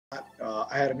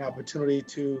I had an opportunity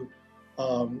to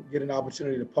get an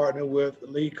opportunity to partner with a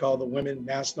league called the Women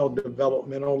National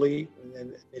Developmental League, and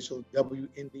then initial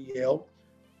WNDL.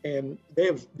 And they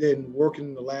have been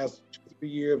working the last 2 3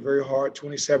 years very hard,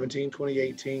 2017,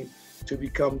 2018, to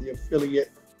become the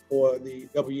affiliate for the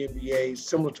WNBA,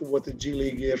 similar to what the G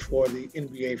League is for the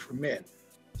NBA for men.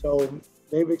 So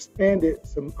they've expanded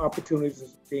some opportunities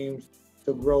for teams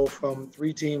to grow from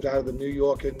 3 teams out of the New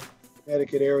York and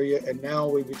Connecticut area, and now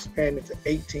we've expanded to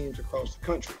 8 teams across the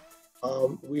country.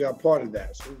 We are part of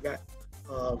that. So we've got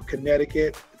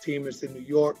Connecticut, the team is in New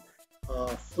York,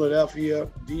 Philadelphia,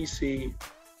 DC,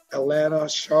 Atlanta,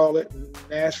 Charlotte,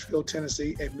 Nashville,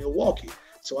 Tennessee, and Milwaukee.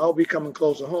 So I'll be coming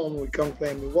closer home when we come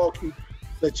play in Milwaukee,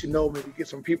 let you know, maybe get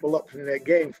some people up in that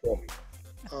game for me.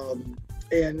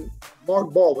 And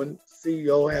Mark Baldwin,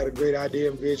 CEO, had a great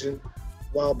idea and vision a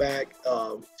while back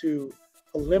to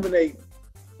eliminate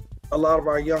a lot of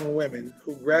our young women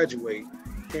who graduate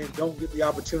and don't get the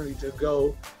opportunity to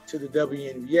go to the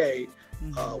WNBA.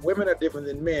 Women are different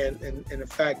than men in the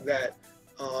fact that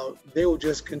they will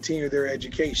just continue their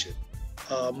education,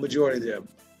 majority of them.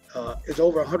 It's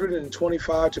over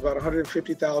 125 to about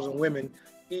 150,000 women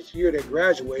each year that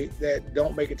graduate that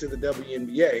don't make it to the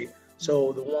WNBA.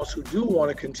 So the ones who do want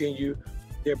to continue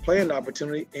their playing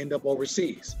opportunity end up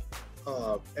overseas.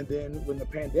 And then when the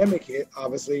pandemic hit,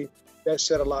 obviously, that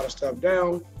shut a lot of stuff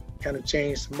down, kind of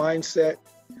changed the mindset,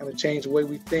 kind of changed the way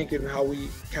we think and how we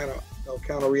kind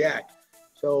of react.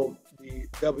 So the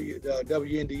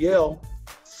WNDL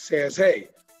says, hey,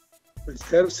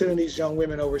 instead of sending these young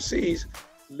women overseas,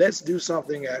 let's do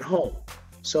something at home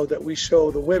so that we show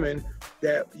the women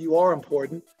that you are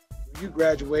important. When you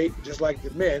graduate, just like the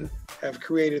men have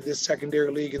created this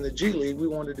secondary league in the G League, we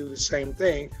want to do the same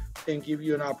thing and give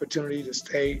you an opportunity to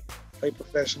stay, play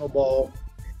professional ball,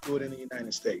 and do it in the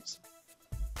United States.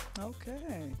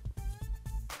 Okay.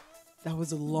 That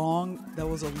was a long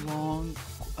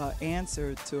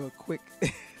answer to a quick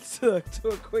to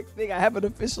a quick thing. I haven't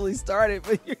officially started,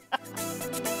 but